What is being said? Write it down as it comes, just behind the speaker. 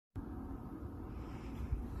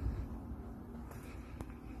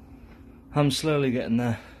I'm slowly getting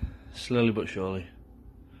there, slowly but surely.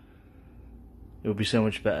 It would be so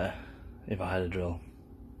much better if I had a drill.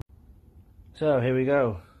 So here we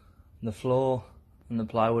go. The floor and the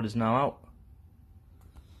plywood is now out.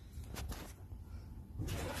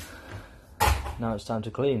 Now it's time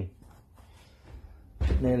to clean.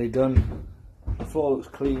 Nearly done. The floor looks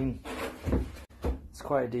clean. It's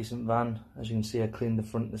quite a decent van. As you can see, I cleaned the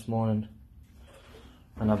front this morning.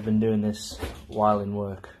 And I've been doing this while in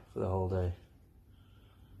work for the whole day.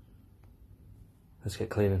 Let's get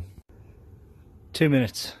cleaning. 2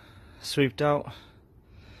 minutes. Sweeped out.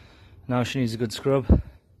 Now she needs a good scrub.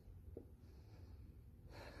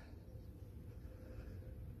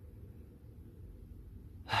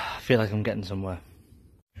 I feel like I'm getting somewhere.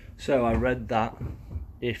 So I read that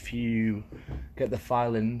if you get the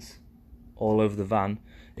filings all over the van,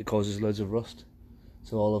 it causes loads of rust.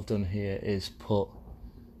 So all I've done here is put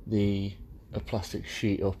a plastic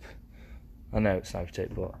sheet up. I know it's knife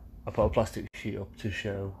tape, but I put a plastic sheet up to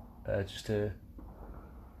show, just to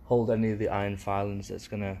hold any of the iron filings that's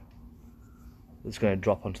gonna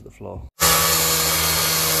drop onto the floor.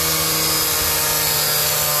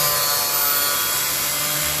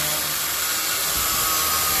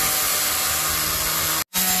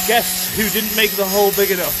 Guess who didn't make the hole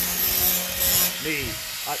big enough? Me.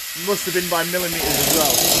 It must have been by millimeters as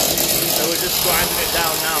well. So we're just grinding it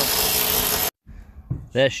down now.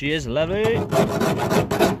 There she is, lovely.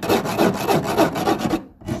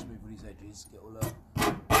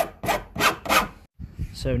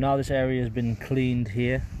 So now this area has been cleaned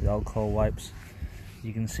here with alcohol wipes.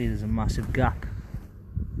 You can see there's a massive gap.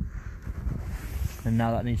 And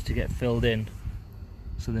now that needs to get filled in.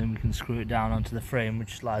 So then we can screw it down onto the frame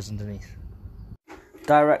which lies underneath.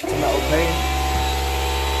 Direct metal paint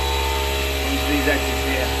onto these edges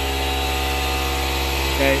here.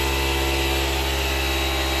 Okay.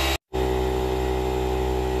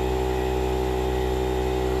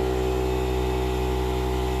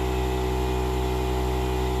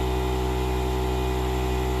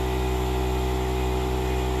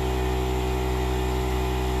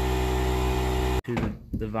 To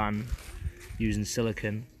the van using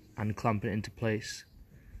silicone and clamp it into place.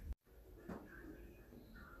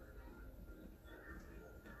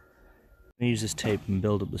 I use this tape and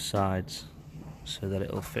build up the sides so that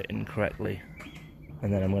it'll fit in correctly,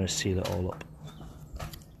 and then I'm going to seal it all up.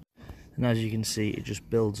 And as you can see, it just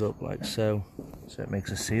builds up like so, so it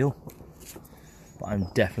makes a seal, but I'm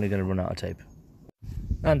definitely going to run out of tape.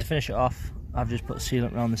 And to finish it off, I've just put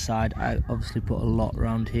sealant around the side. I obviously put a lot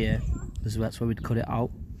around here because that's where we'd cut it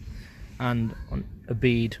out, and on a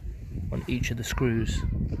bead on each of the screws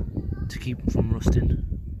to keep them from rusting.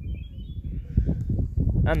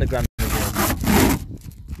 And the grand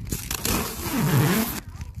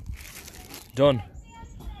done.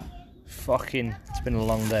 Fucking, it's been a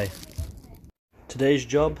long day. Today's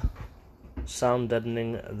job, sound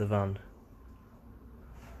deadening the van.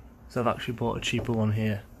 So I've actually bought a cheaper one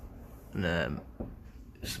here, and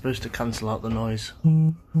it's supposed to cancel out the noise.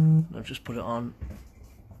 I've just put it on,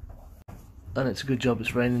 and it's a good job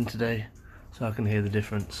it's raining today, so I can hear the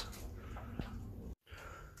difference.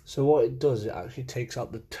 So what it does, it actually takes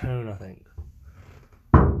out the tone, I think.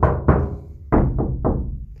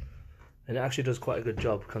 And it actually does quite a good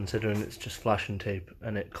job considering it's just flash and tape,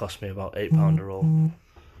 and it cost me about £8 a roll.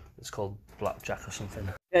 It's called Blackjack or something.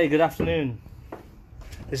 Hey, good afternoon.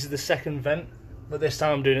 This is the second vent, but this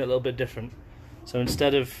time I'm doing it a little bit different. So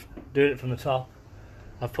instead of doing it from the top,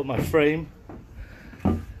 I've put my frame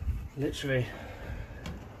literally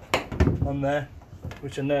on there,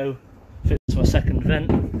 which I know fits my second vent,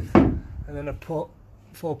 and then I put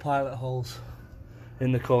 4 pilot holes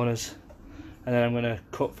in the corners, and then I'm going to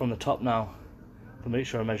cut from the top now, but make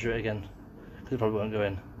sure I measure it again because it probably won't go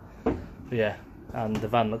in. But yeah, and the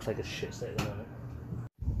van looks like a shit state at the moment.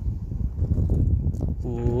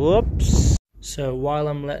 Whoops. So while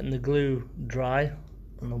I'm letting the glue dry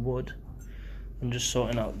on the wood, I'm just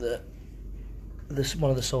sorting out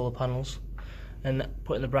one of the solar panels and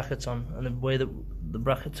putting the brackets on. And the way that the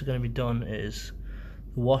brackets are going to be done is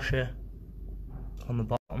the washer on the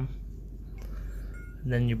bottom,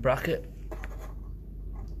 and then your bracket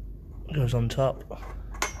goes on top,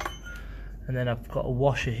 and then I've got a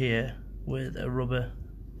washer here with a rubber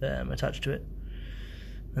attached to it,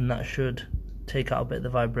 and that should take out a bit of the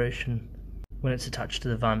vibration when it's attached to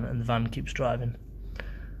the van and the van keeps driving.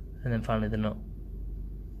 And then finally the nut.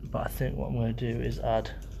 But I think what I'm going to do is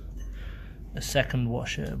add a second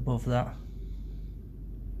washer above that,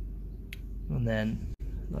 and then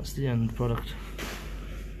that's the end product.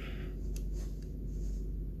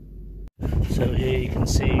 So here you can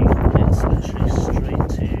see it's literally straight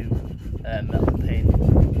to metal paint.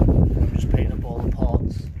 I'm just painting up all the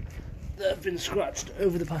parts that have been scratched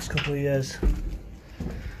over the past couple of years,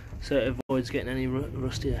 so it avoids getting any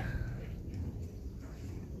rustier.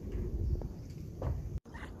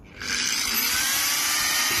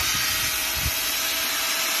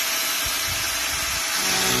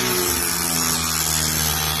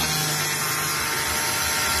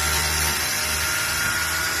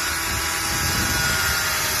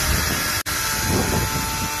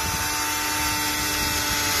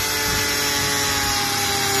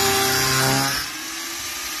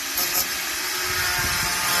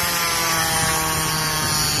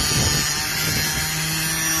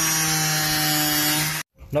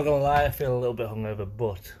 Not gonna lie, I feel a little bit hungover,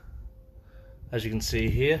 but as you can see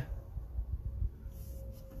here,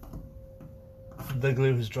 the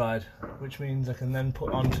glue has dried, which means I can then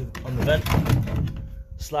put on the vent,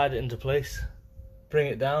 slide it into place, bring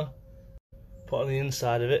it down, put on the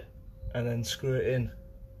inside of it, and then screw it in.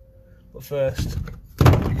 But first,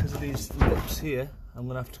 because of these lips here, I'm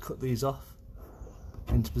gonna have to cut these off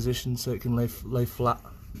into position so it can lay flat.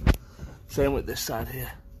 Same with this side here.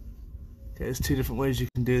 Okay, there's two different ways you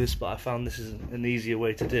can do this, but I found this is an easier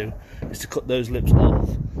way to do, is to cut those lips off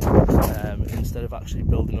instead of actually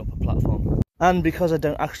building up a platform. And because I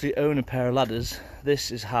don't actually own a pair of ladders,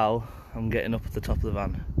 this is how I'm getting up at the top of the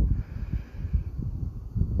van,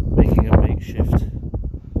 making a makeshift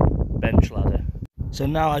bench ladder. So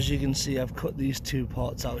now, as you can see, I've cut these two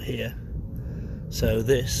parts out here, so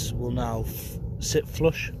this will now sit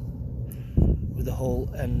flush with the whole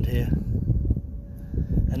end here.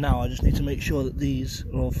 And now I just need to make sure that these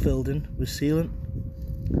are all filled in with sealant.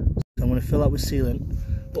 So I'm going to fill that with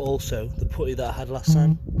sealant, but also the putty that I had last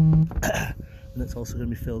time, and it's also going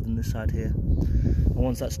to be filled in this side here. And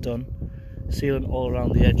once that's done, sealant all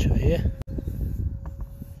around the edge of here,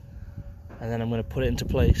 and then I'm going to put it into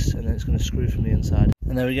place, and then it's going to screw from the inside.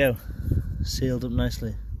 And there we go, sealed up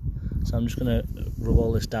nicely. So I'm just going to rub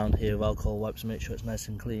all this down here with alcohol wipes to make sure it's nice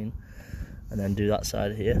and clean, and then do that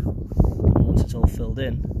side here. Once it's all filled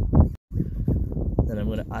in, then I'm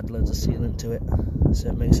going to add loads of sealant to it so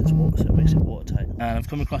it makes it watertight. And I've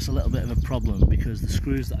come across a little bit of a problem because the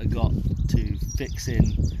screws that I got to fix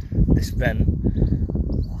in this vent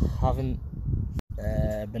haven't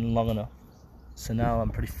been long enough, so now I'm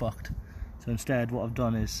pretty fucked. So instead what I've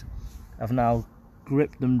done is I've now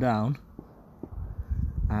gripped them down,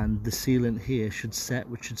 and the sealant here should set,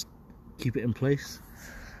 which should keep it in place.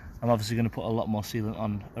 I'm obviously going to put a lot more sealant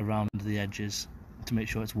on around the edges to make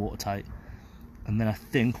sure it's watertight. And then I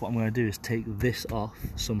think what I'm going to do is take this off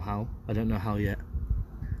somehow, I don't know how yet,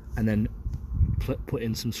 and then put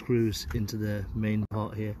in some screws into the main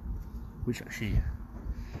part here, which actually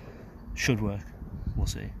should work. We'll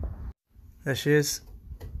see. There she is.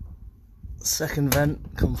 Second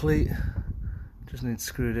vent complete. Just needs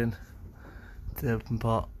screwed in to the open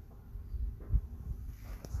part.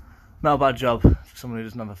 Not a bad job for someone who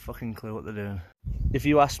doesn't have a fucking clue what they're doing. If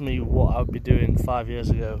you asked me what I would be doing 5 years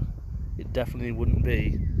ago, it definitely wouldn't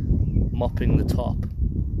be mopping the top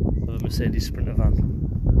of a Mercedes Sprinter van.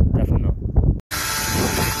 Definitely not.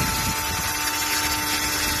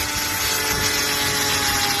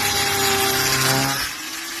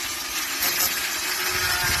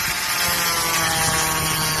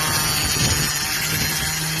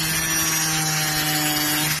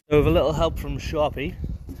 So with a little help from Sharpie,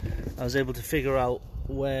 I was able to figure out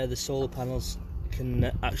where the solar panels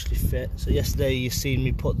can actually fit. So yesterday you seen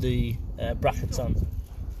me put the brackets on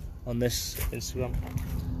this Instagram,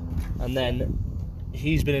 and then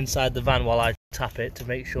he's been inside the van while I tap it to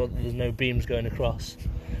make sure that there's no beams going across.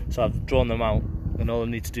 So I've drawn them out, and all I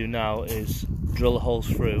need to do now is drill the holes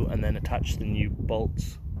through and then attach the new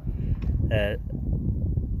bolts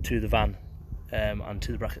to the van and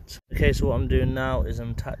to the brackets. Okay, so what I'm doing now is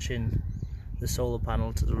I'm attaching the solar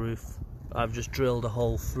panel to the roof. I've just drilled a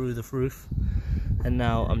hole through the roof, and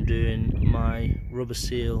now I'm doing my rubber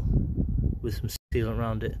seal with some sealant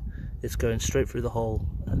around it. It's going straight through the hole,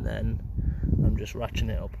 and then I'm just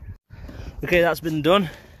ratcheting it up. Okay, that's been done.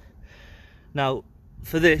 Now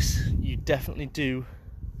for this you definitely do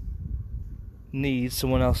need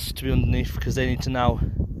someone else to be underneath, because they need to now,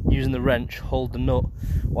 using the wrench, hold the nut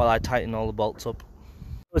while I tighten all the bolts up.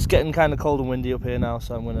 It's getting kind of cold and windy up here now,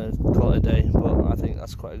 so I'm going to call it a day, but I think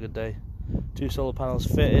that's quite a good day. 2 solar panels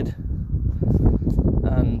fitted,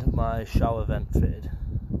 and my shower vent fitted.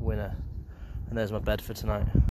 Winner. And there's my bed for tonight.